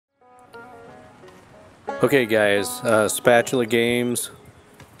Okay guys, Spatula Games,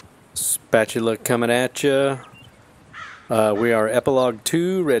 Spatula coming at ya. We are Epilogue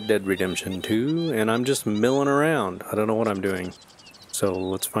 2, Red Dead Redemption 2, and I'm just milling around. I don't know what I'm doing, so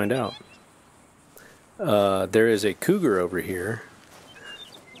let's find out. There is a cougar over here.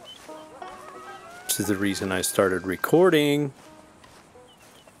 This is the reason I started recording.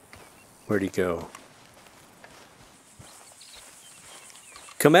 Where'd he go?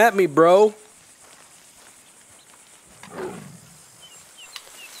 Come at me, bro!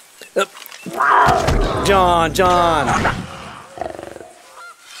 John!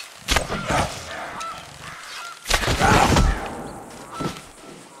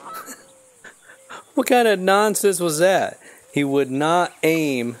 What kind of nonsense was that? He would not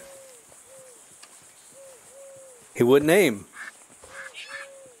aim. He wouldn't aim.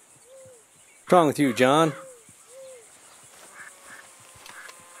 What's wrong with you, John?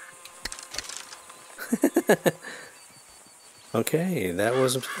 Okay, that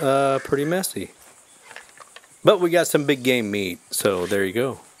was pretty messy. But we got some big game meat, so there you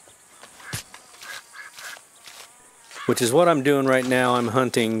go. Which is what I'm doing right now. I'm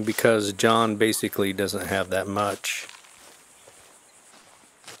hunting because John basically doesn't have that much.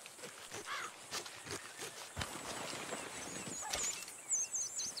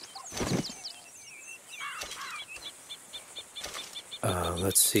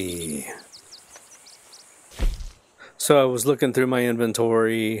 Let's see. So I was looking through my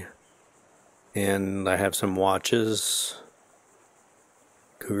inventory, and I have some watches,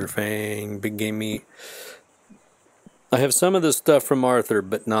 cougar fang, big game meat. I have some of the stuff from Arthur,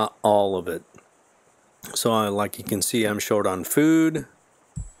 but not all of it. So like you can see, I'm short on food,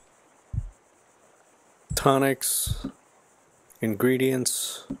 tonics,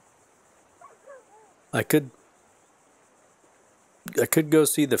 ingredients. I could go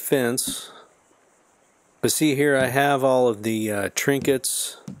see the fence. But see here, I have all of the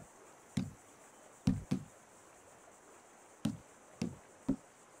trinkets.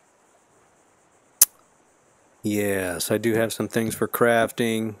 Yes, I do have some things for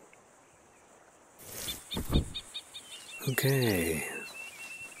crafting. Okay.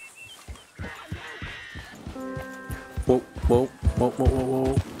 Whoa, whoa, whoa, whoa, whoa,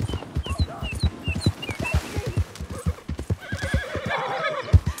 whoa.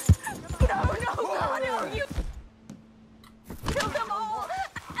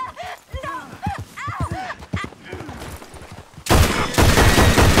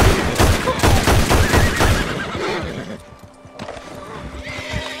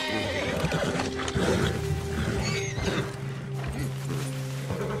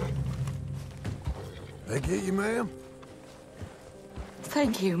 They get you, ma'am?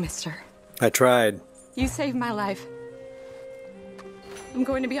 Thank you, mister. I tried. You saved my life. I'm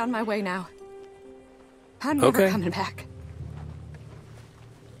going to be on my way now. I'm never coming back.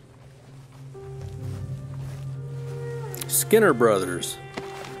 Skinner Brothers.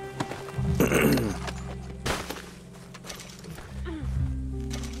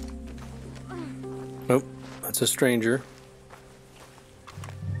 Nope, that's a stranger.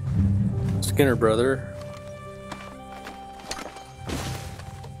 Skinner brother.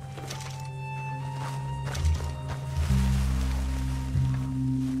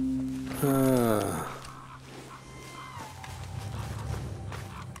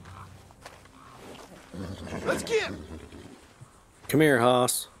 Let's get. Come here,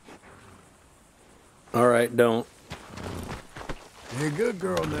 Hoss. All right, don't. You're a good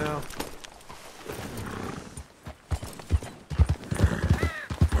girl now.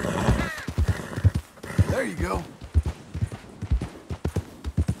 There you go.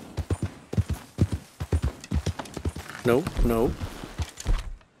 Nope, nope.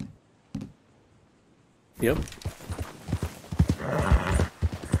 Yep.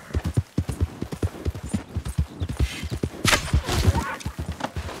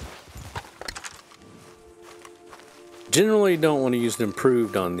 Generally don't want to use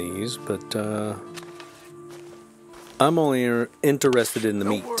improved on these, but I'm only interested in the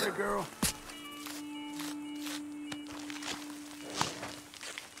meat. Don't worry, girl.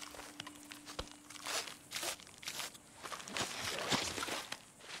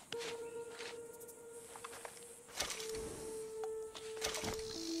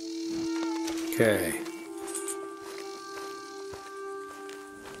 Okay.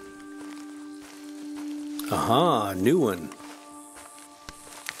 Aha, new one.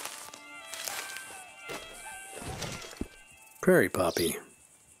 Prairie poppy.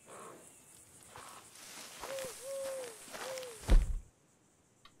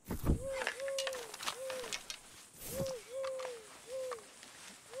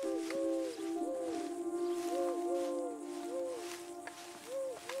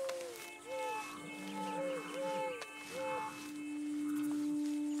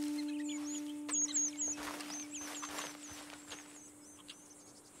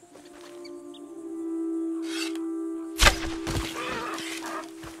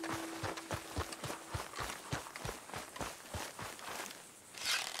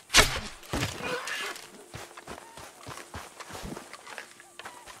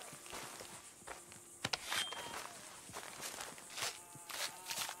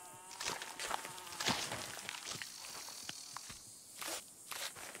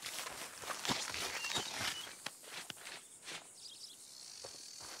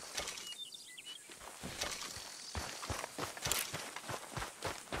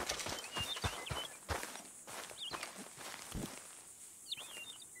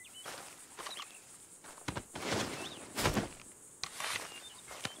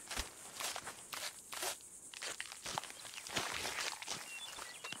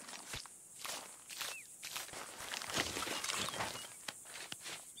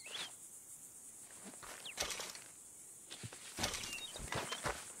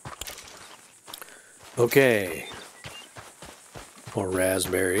 Okay. More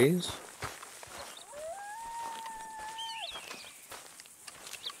raspberries.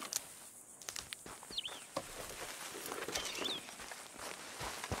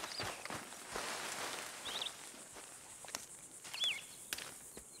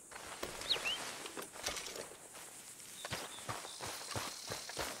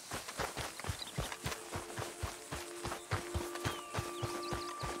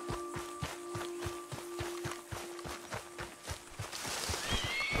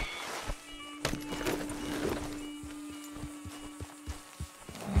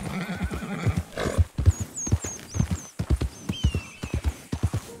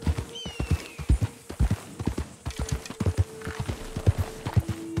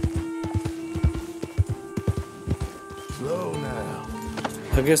 Slow now.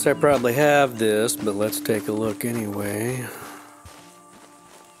 I guess I probably have this, but let's take a look anyway.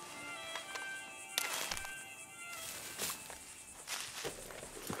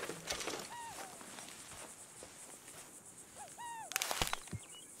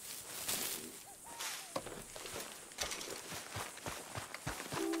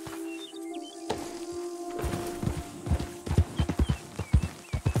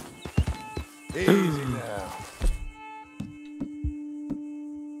 Easy now.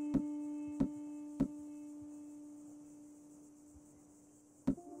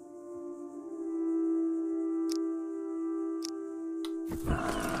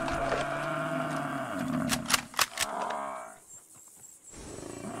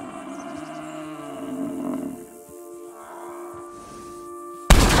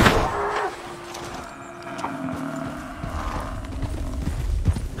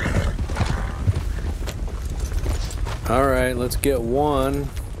 All right, let's get one.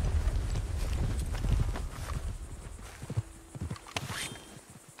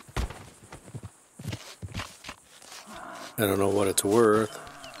 I don't know what it's worth.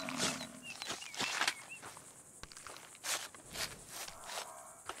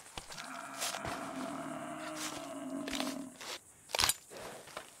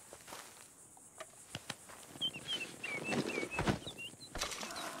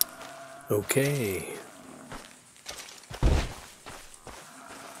 Okay.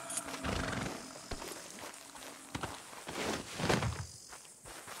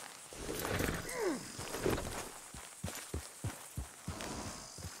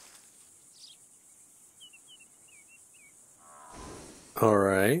 All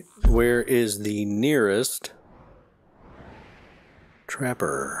right. Where is the nearest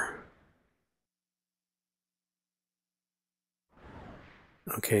trapper?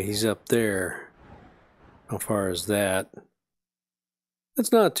 Okay, he's up there. How far is that?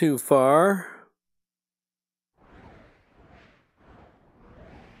 That's not too far.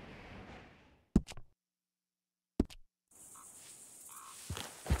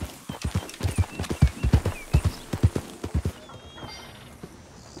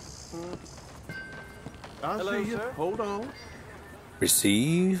 Hello, sir. Hold on.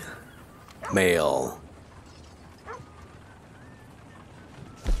 Receive mail.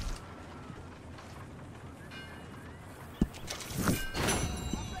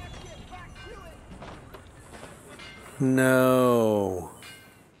 No.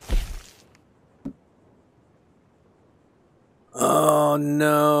 Oh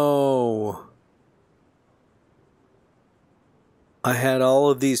no. I had all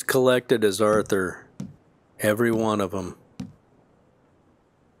of these collected as Arthur. Every one of them.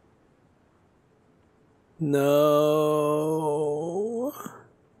 No.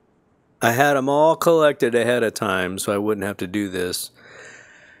 I had them all collected ahead of time so I wouldn't have to do this.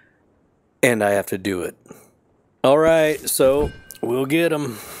 And I have to do it. All right, so we'll get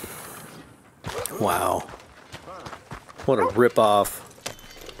them. Wow. What a ripoff.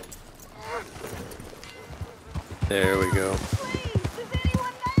 There we go.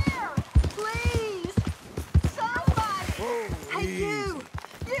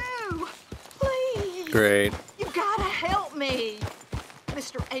 Great. You gotta help me.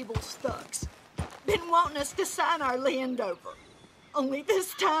 Mr. Abel Stucks. Been wanting us to sign our land over. Only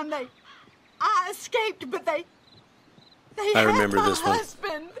this time I escaped, but they I remember have my this one.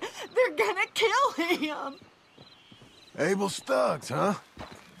 husband. They're gonna kill him. Abel Stucks, huh?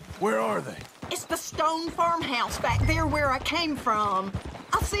 Where are they? It's the stone farmhouse back there where I came from.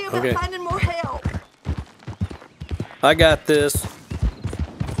 I'll see about Okay. finding more help. I got this.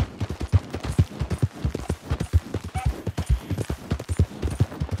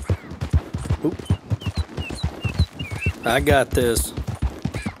 Oop. I got this.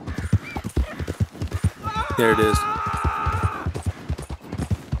 There it is.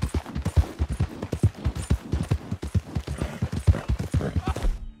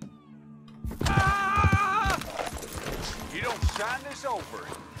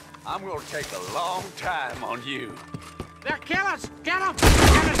 I'm gonna take a long time on you. They're killers! Get them!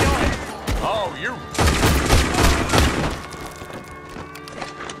 Get them, Joey! Oh, you...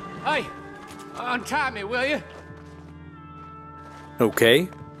 Hey, untie me, will you? Okay.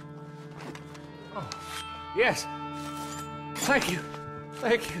 Oh, yes. Thank you.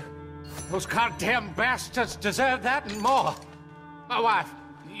 Thank you. Those goddamn bastards deserve that and more. My wife.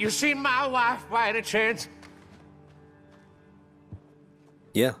 You seen my wife by any chance?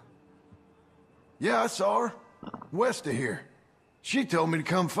 Yeah. Yeah, I saw her. West of here. She told me to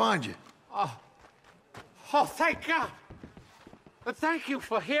come find you. Oh, thank God. But thank you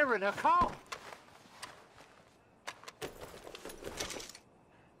for hearing her call.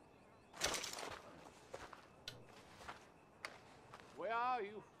 Where are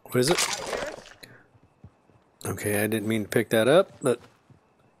you? What is it? Okay, I didn't mean to pick that up, but...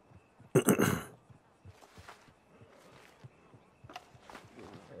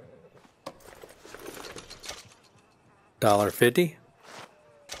 $1.50.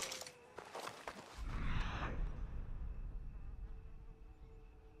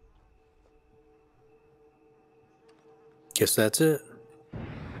 Guess that's it.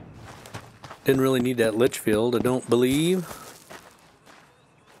 Didn't really need that Litchfield, I don't believe.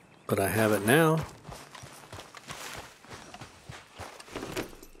 But I have it now.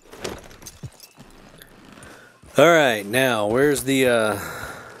 Alright, now where's the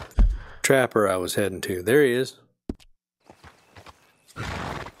trapper I was heading to? There he is.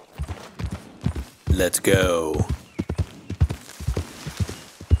 Let's go.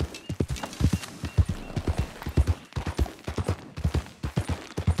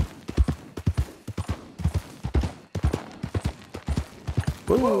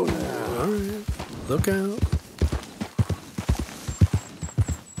 Whoa, alright. Look out.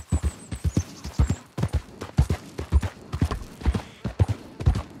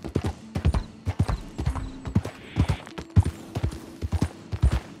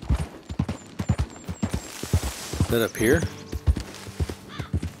 Is that up here?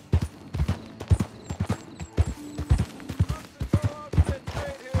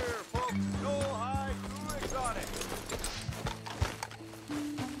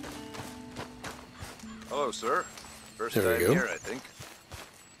 Hello, sir. First There we time go. here, I think.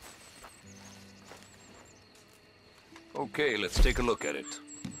 Okay, let's take a look at it.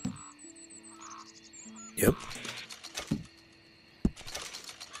 Yep.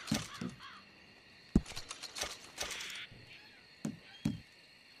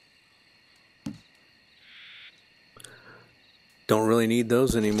 Don't really need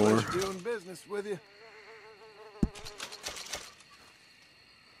those anymore. Pleasure doing business with you.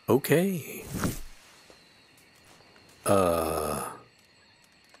 Okay.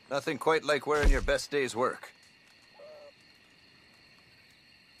 Nothing quite like wearing your best day's work.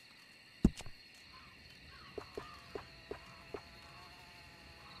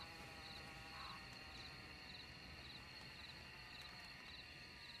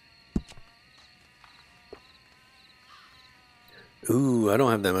 Ooh, I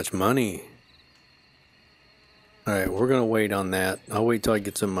don't have that much money. Alright, we're gonna wait on that. I'll wait till I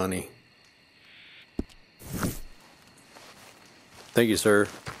get some money. Thank you, sir.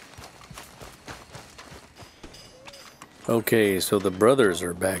 Okay, so the brothers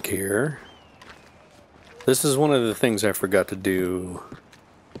are back here. This is one of the things I forgot to do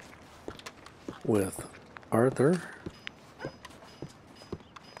with Arthur.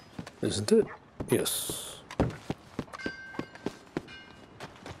 Isn't it? Yes.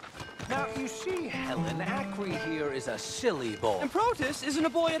 Now, you see, Helen, Acri here is a silly boy. And Protus isn't a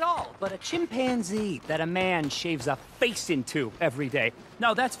boy at all, but a chimpanzee that a man shaves a face into every day.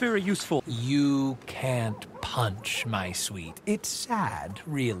 Now, that's very useful. You can't punch, my sweet. It's sad,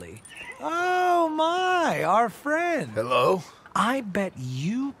 really. Oh, my, our friend. Hello? I bet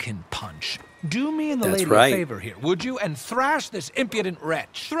you can punch. Do me and the That's lady right. a favor here, would you? And thrash this impudent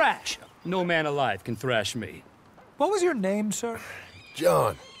wretch. Thrash! No man alive can thrash me. What was your name, sir?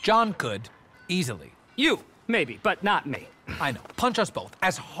 John. John could. Easily. You, maybe, but not me. I know. Punch us both.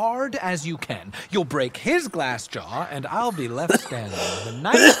 As hard as you can. You'll break his glass jaw, and I'll be left standing with the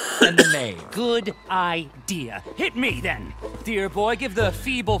knight and the knave. Good idea. Hit me, then. Dear boy, give the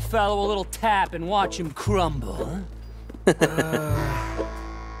feeble fellow a little tap and watch him crumble.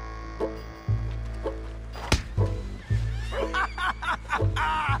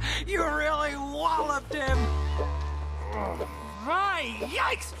 You really walloped him. Right,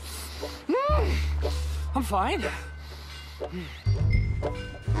 yikes! I'm fine.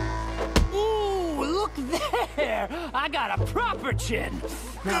 Ooh, look there! I got a proper chin.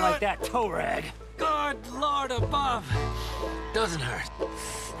 Not like that toe rag. Good Lord above. Doesn't hurt.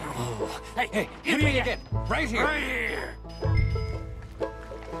 Hey, hit me again. Right here.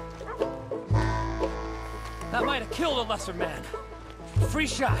 That might have killed a lesser man. Free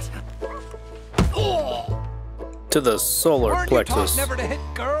shot. To the solar Weren't you taught plexus. never to hit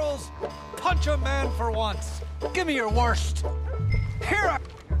girls? Punch a man for once. Give me your worst. Here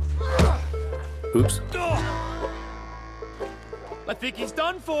Oops. I think he's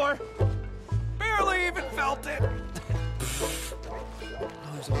done for. barely even felt it.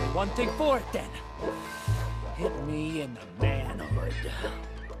 There's only one thing for it then. Hit me in the manhood.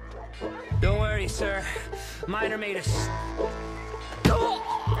 Don't worry, sir. Mine are made of...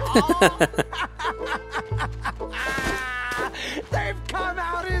 They've come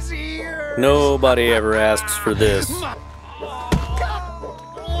out his ears. Nobody ever asks for this.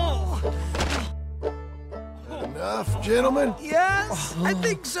 Enough, gentlemen? Yes, I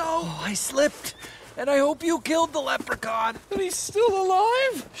think so. I slipped. And I hope you killed the leprechaun. But he's still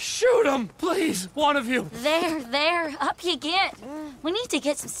alive? Shoot him, please, one of you. There, up you get. We need to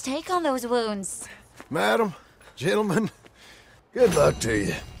get some steak on those wounds. Madam, gentlemen, good luck to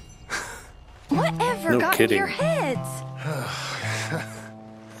you. Whatever No got kidding. in your heads?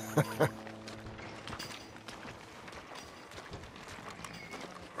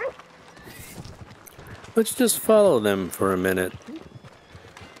 Let's just follow them for a minute.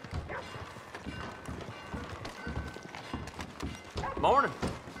 Morning.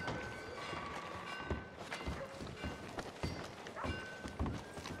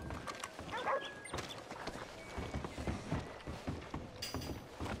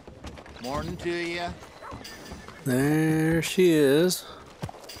 Morning to you. There she is.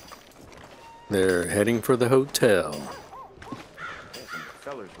 They're heading for the hotel.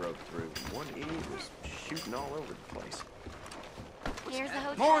 Fellers rode through. One idiot was shooting all over the place. Here's the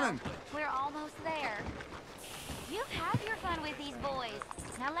hotel. Morning. We're almost there. You have your fun with these boys.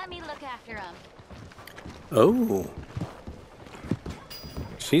 Now let me look after them. Oh.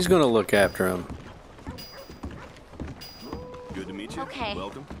 She's gonna look after him. Good to meet you. Okay.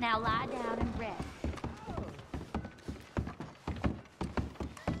 Welcome. Now lie down and rest.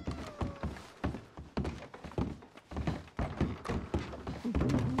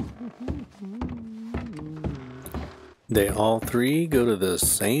 They all three go to the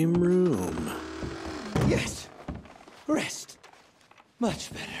same room. Yes. Rest.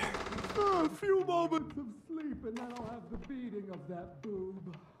 Much better. A few moments of sleep and then I'll have the beating of that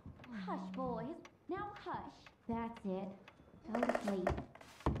boob. Hush, boys. Now hush. That's it. Go to sleep.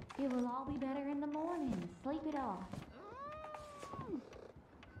 It will all be better in the morning. Sleep it off.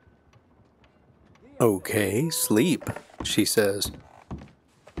 Okay, sleep, she says.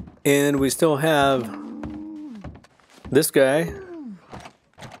 And we still have this guy.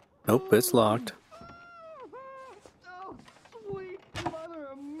 Nope, it's locked. Oh, sweet mother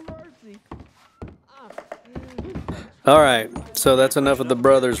of mercy. All right, so that's enough of the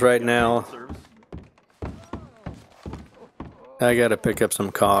brothers right now. I gotta pick up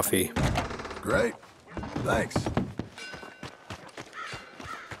some coffee. Great. Thanks.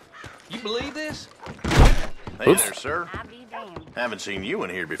 You believe this? Hey Oops. there, sir. I'll be damned. Haven't seen you in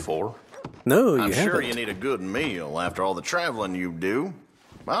here before. No, you I'm haven't. sure you need a good meal after all the traveling you do.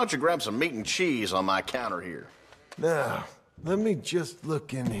 Why don't you grab some meat and cheese on my counter here? Now, let me just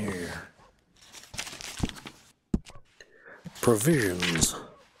look in here. Provisions.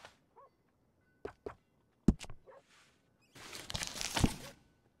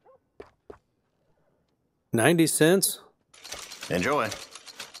 $0.90. Enjoy.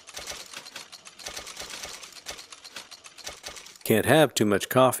 Can't have too much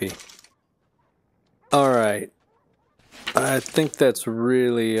coffee. All right. I think that's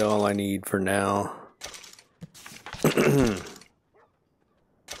really all I need for now.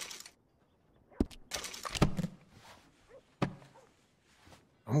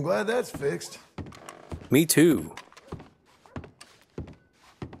 I'm glad that's fixed. Me too.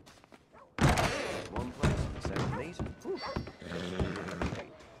 One place, seven days.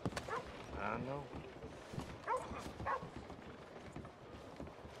 I know.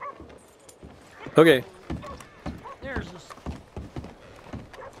 Okay. There's a...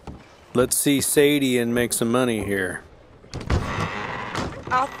 Let's see Sadie and make some money here.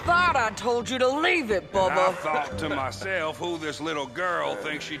 I thought I told you to leave it, I Bubba. thought to myself who this little girl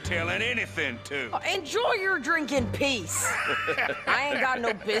thinks she's telling anything to. Enjoy your drink in peace. I ain't got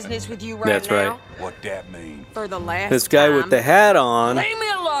no business with you right That's now. right. What that mean? For the last This guy time. with the hat on Leave me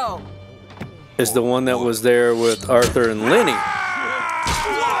alone. is the one that was there with Arthur and Lenny.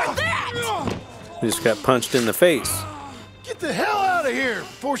 What's that? He just got punched in the face. Get the hell out of here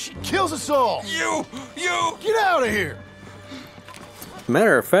before she kills us all. You! Get out of here.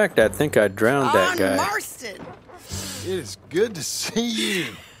 Matter of fact, I think I drowned that John guy. Marston! It is good to see you.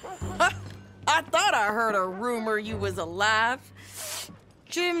 I thought I heard a rumor you was alive.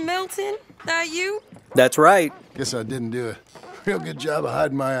 Jim Milton, that you? That's right. Guess I didn't do a real good job of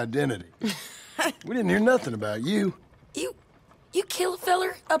hiding my identity. We didn't hear nothing about you. You kill a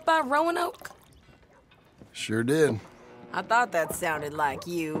feller up by Roanoke? Sure did. I thought that sounded like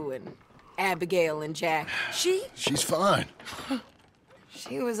you and Abigail and Jack. She's fine.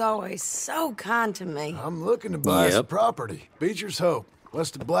 She was always so kind to me. I'm looking to buy some property. Beecher's Hope,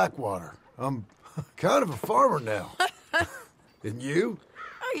 west of Blackwater. I'm kind of a farmer now. And you?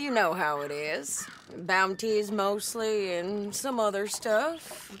 Oh, you know how it is. Bounties mostly, and some other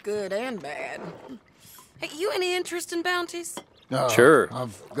stuff, good and bad. Hey, you any interest in bounties? No, sure.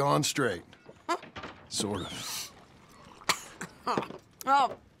 I've gone straight. Sort of.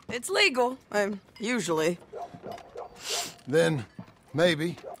 Oh, it's legal, usually. Then,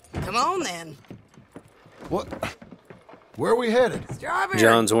 maybe. Come on, then. What? Where are we headed? Strawberry.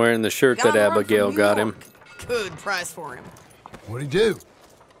 John's wearing the shirt that Abigail got him. Good price for him. What'd he do?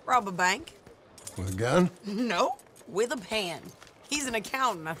 Rob a bank. With a gun? No, with a pen. He's an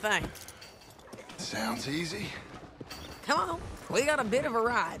accountant, I think. Sounds easy. Come on, we got a bit of a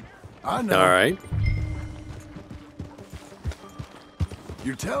ride. I know. All right.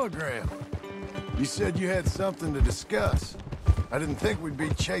 Your telegram. You said you had something to discuss. I didn't think we'd be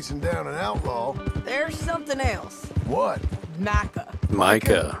chasing down an outlaw. There's something else. What?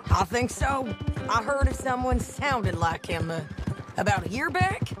 Micah. I think so. I heard of someone sounded like him about a year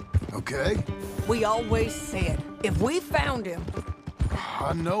back. Okay. We always said, if we found him...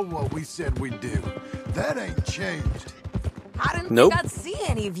 I know what we said we'd do. That ain't changed. I didn't think I'd see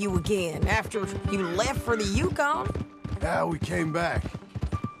any of you again after you left for the Yukon. Now we came back.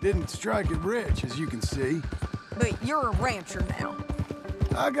 Didn't strike it rich, as you can see. But you're a rancher now.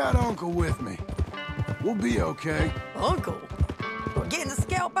 I got Uncle with me. We'll be okay. Uncle? Well, getting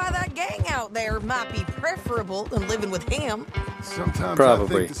scalped by that gang out there might be preferable than living with him. Sometimes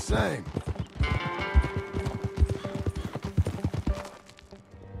Probably. I think the same.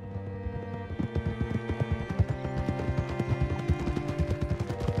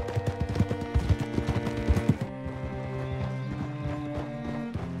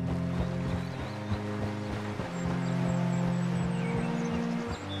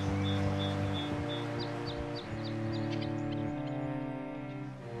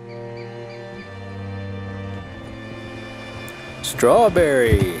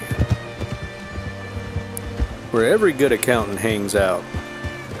 Strawberry. Where every good accountant hangs out.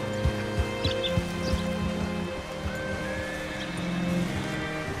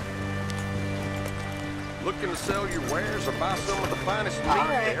 Looking to sell your wares or buy some of the finest meat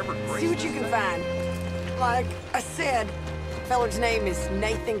ever graced? See what you can find. Like I said, feller's name is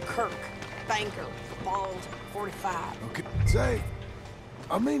Nathan Kirk. Banker, bald, 45. Okay, say,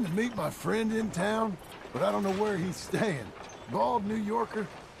 I mean to meet my friend in town, but I don't know where he's staying. Bald New Yorker,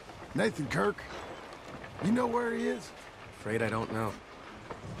 Nathan Kirk. You know where he is? Afraid I don't know.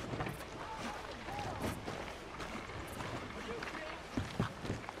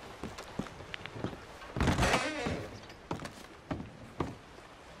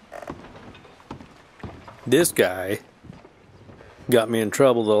 This guy got me in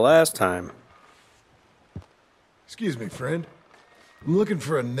trouble the last time. Excuse me, friend. I'm looking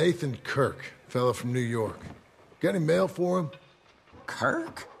for a Nathan Kirk, fellow from New York. Got any mail for him?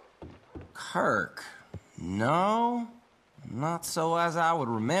 Kirk? Kirk? No, not so as I would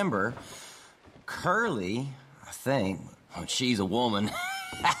remember. Curly, I think. Oh, she's a woman.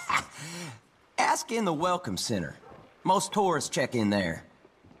 Ask in the Welcome Center. Most tourists check in there.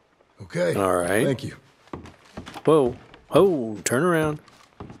 Okay. All right. Thank you. Whoa. Oh, turn around.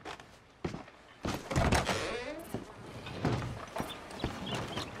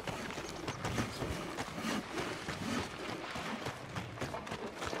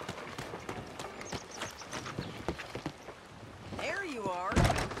 There you are.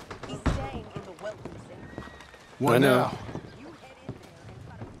 He's staying in the Welcome Center. What I know. now?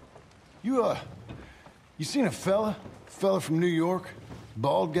 You seen a fella from New York?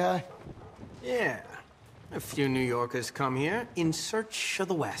 Bald guy? Yeah. A few New Yorkers come here in search of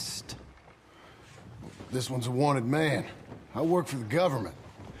the West. This one's a wanted man. I work for the government.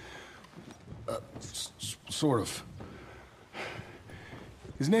 Sort of.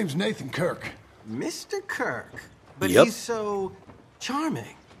 His name's Nathan Kirk. Mr. Kirk? But Yep. he's so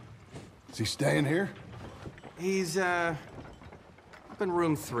charming. Is he staying here? He's, up in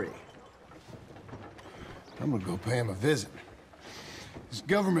room 3. I'm gonna go pay him a visit. It's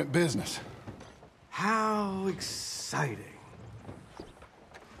government business. How exciting.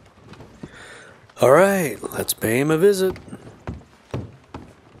 All right, let's pay him a visit.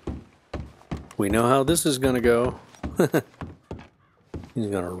 We know how this is going to go. He's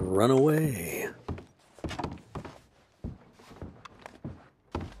going to run away.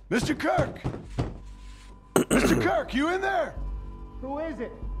 Mr. Kirk! Mr. Kirk, you in there? Who is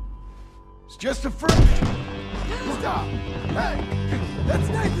it? It's just a friend. Stop! Hey! That's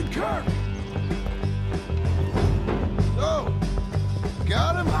Nathan Kirk! Oh!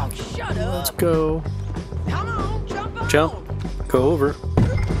 Got him? Oh, shut up! Let's go. Come on, jump on! Jump. Go over.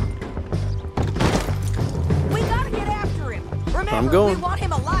 We gotta get after him. Remember, I'm going. we want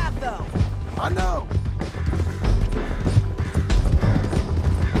him alive, though. I know.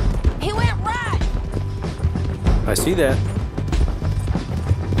 He went right. I see that.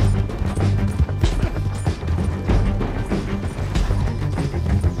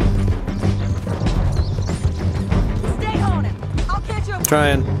 Stay on him. I'll catch up.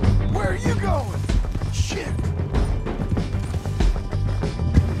 Trying. Where are you going? Shit!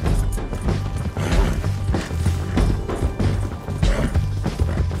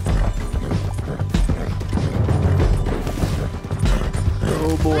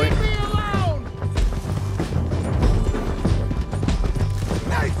 Oh boy. Leave me alone!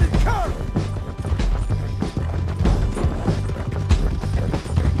 Nathan Kirk!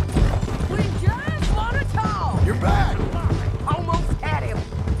 We just want to talk. You're back! Almost had him.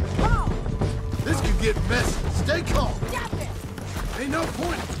 Come on. This could get messy. Stay calm. Stop it. Ain't no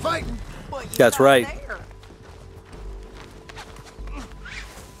point in fighting. That's right.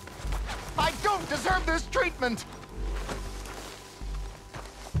 I don't deserve this treatment.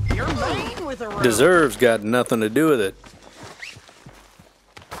 You're mean with a rope. Deserves got nothing to do with it.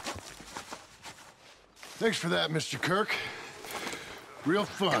 Thanks for that, Mr. Kirk. Real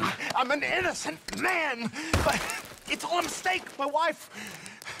fun. I'm an innocent man, but it's all a mistake. My wife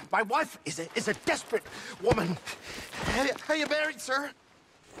is a desperate woman. How you married, sir?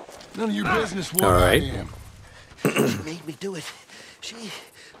 None of your business what All right. I am. She made me do it. She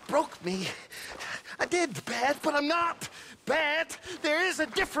broke me. I did bad, but I'm not bad. There is a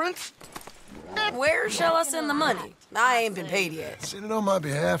difference. Where shall I send the money? I ain't been paid yet. Send it on my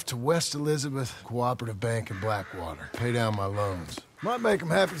behalf to West Elizabeth Cooperative Bank in Blackwater. Pay down my loans. Might make them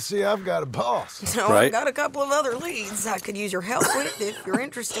happy to see I've got a boss. So Right. I've got a couple of other leads I could use your help with if you're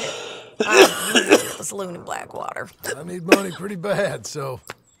interested. I'm usually at the saloon in Blackwater. I need money pretty bad, so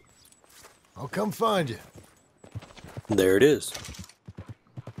I'll come find you. There it is.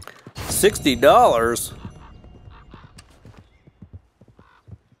 $60.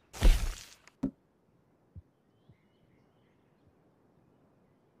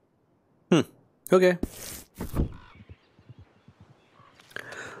 Okay.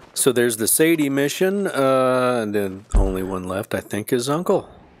 So there's the Sadie mission, and then only one left, I think, is Uncle.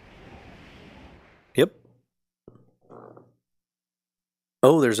 Yep.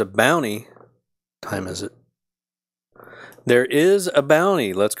 Oh, there's a bounty. What time is it? There is a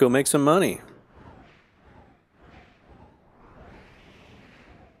bounty. Let's go make some money.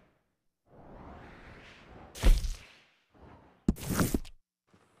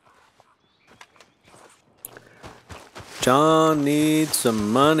 John needs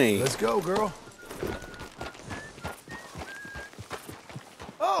some money. Let's go, girl.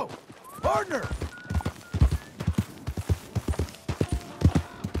 Oh, partner!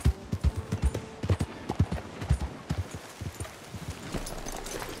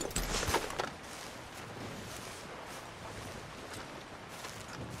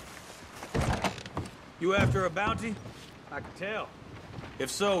 You after a bounty? I can tell. If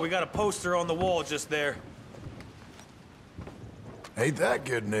so, we got a poster on the wall just there. Ain't that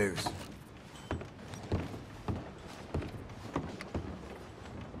good news?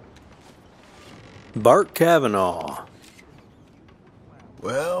 Bart Kavanaugh.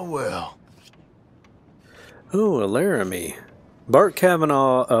 Well, well. Ooh, a Laramie. Bart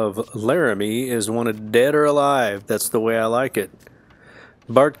Kavanaugh of Laramie is wanted dead or alive. That's the way I like it.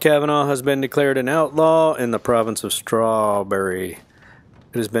 Bart Kavanaugh has been declared an outlaw in the province of Strawberry.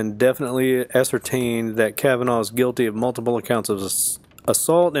 It has been definitely ascertained that Kavanaugh is guilty of multiple accounts of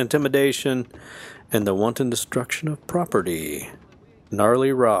assault, intimidation, and the wanton destruction of property.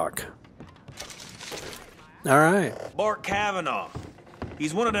 Gnarly Rock. All right. Bart Kavanaugh.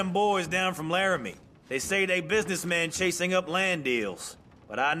 He's one of them boys down from Laramie. They say they businessmen chasing up land deals.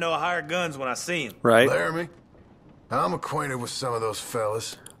 But I know higher guns when I see them. Right. Laramie? I'm acquainted with some of those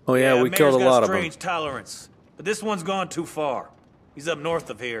fellas. Oh yeah, we killed a lot of them. Strange tolerance. But this one's gone too far. He's up north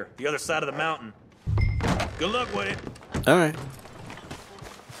of here, the other side of the mountain. Good luck with it. All right.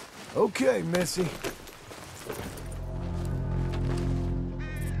 Okay, Missy.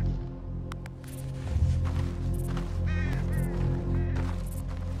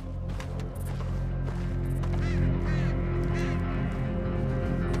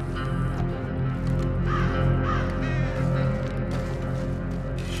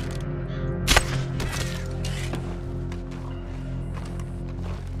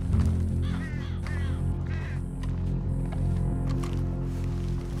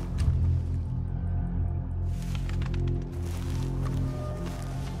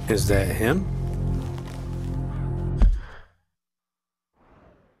 Is that him?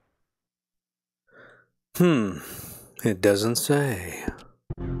 It doesn't say.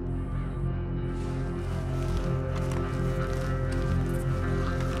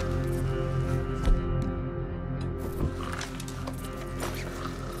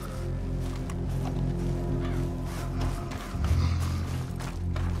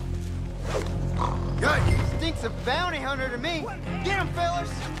 Stinks of bounty hunter to me. Get him, fellas!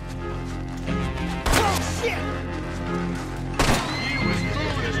 Oh, shit! You was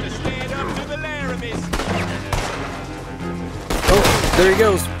foolish to stand up to the Laramies. Oh, there he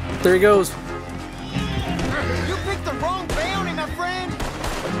goes. There he goes. You picked the wrong bounty, my friend.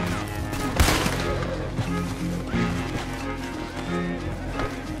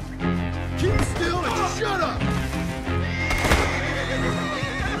 Keep still and shut up!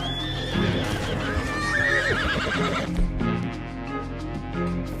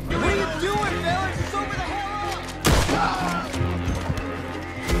 What are you doing, fellas? It's over the hell up!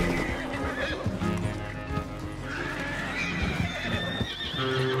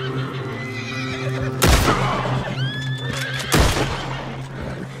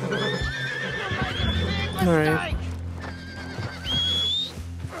 All right.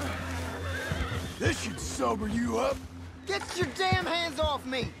 This should sober you up. Get your damn hands off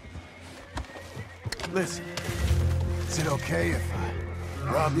me! Listen, is it okay if I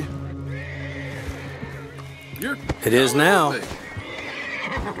rob you? It is now.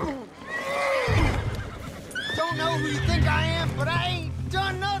 Don't know who you think I am, but I ain't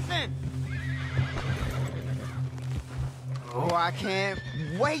done nothing! Oh, I can't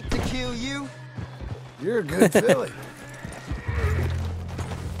wait to kill you! You're a good filly.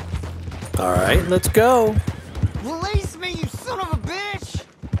 All right, let's go. Release me, you son of a bitch!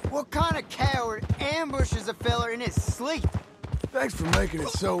 What kind of coward ambushes a fella in his sleep? Thanks for making it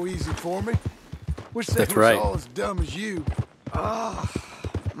so easy for me. Wish they That's was right. all as dumb as you. Ugh,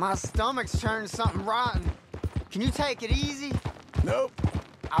 my stomach's turned something rotten. Can you take it easy? Nope.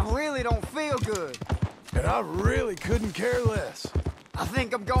 I really don't feel good. And I really couldn't care less. I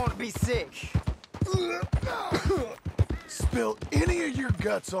think I'm going to be sick. Spill any of your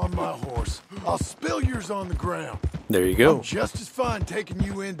guts on my horse, I'll spill yours on the ground. There you go. I'm just as fine taking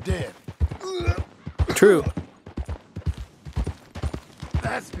you in dead. True.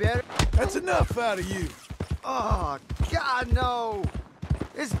 That's better. That's enough out of you. Oh, God, no.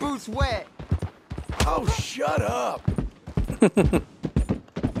 This boot's wet. Oh, shut up.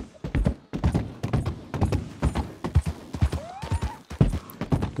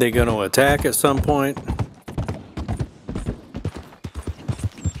 They gonna attack at some point?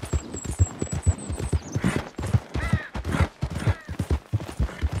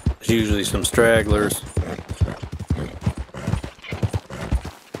 There's usually some stragglers.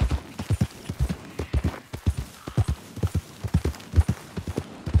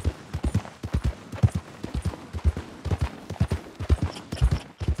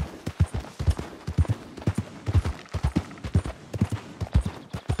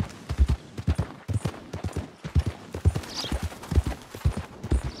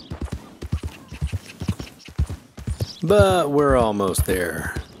 But we're almost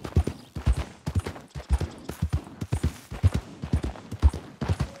there.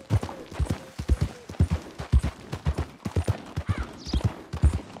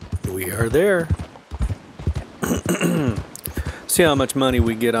 We are there. See how much money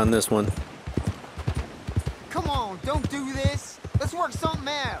we get on this one. Come on, don't do this. Let's work something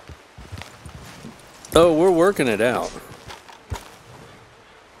out. Oh, we're working it out.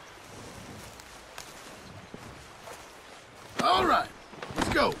 All right, let's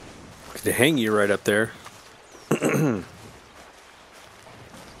go. Could hang you right up there.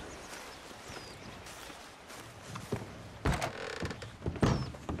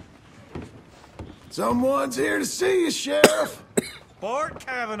 Someone's here to see you, Sheriff. Bart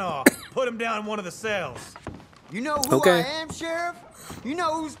Kavanaugh. Put him down in one of the cells. You know who Okay. I am, Sheriff? You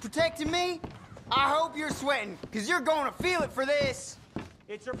know who's protecting me? I hope you're sweating, because you're going to feel it for this.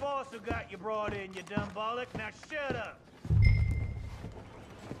 It's your boss who got you brought in, you dumb bollock. Now shut up.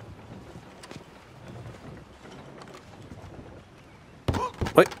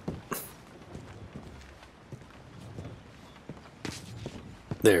 Wait.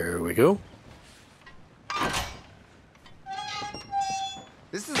 There we go.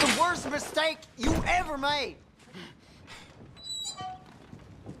 This is the worst mistake you ever made.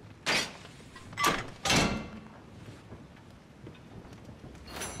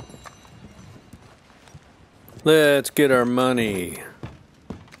 Let's get our money.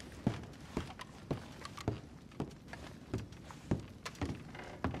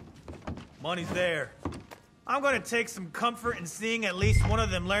 Money's there. I'm gonna take some comfort in seeing at least one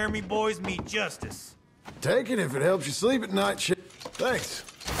of them Laramie boys meet justice. Take it if it helps you sleep at night. Thanks.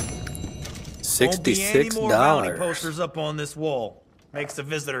 Won't be any more bounty $66. posters up on this wall. Makes the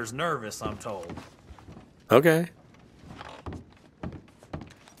visitors nervous, I'm told. Okay.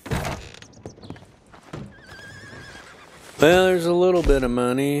 Well, there's a little bit of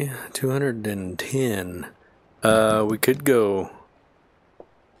money. 210. We could go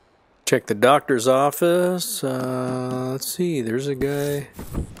check the doctor's office. Let's see. There's a guy.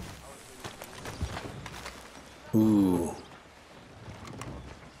 Ooh.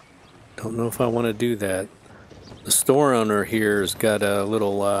 Don't know if I want to do that. The store owner here's got a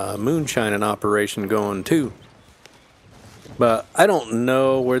little moonshining operation going too. But I don't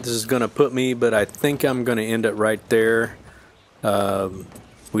know where this is going to put me, but I think I'm going to end up right there.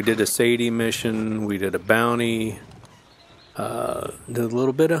 We did a Sadie mission, we did a bounty, did a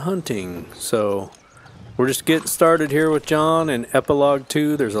little bit of hunting. So we're just getting started here with John and Epilogue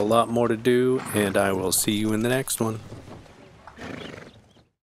 2. There's a lot more to do, and I will see you in the next one.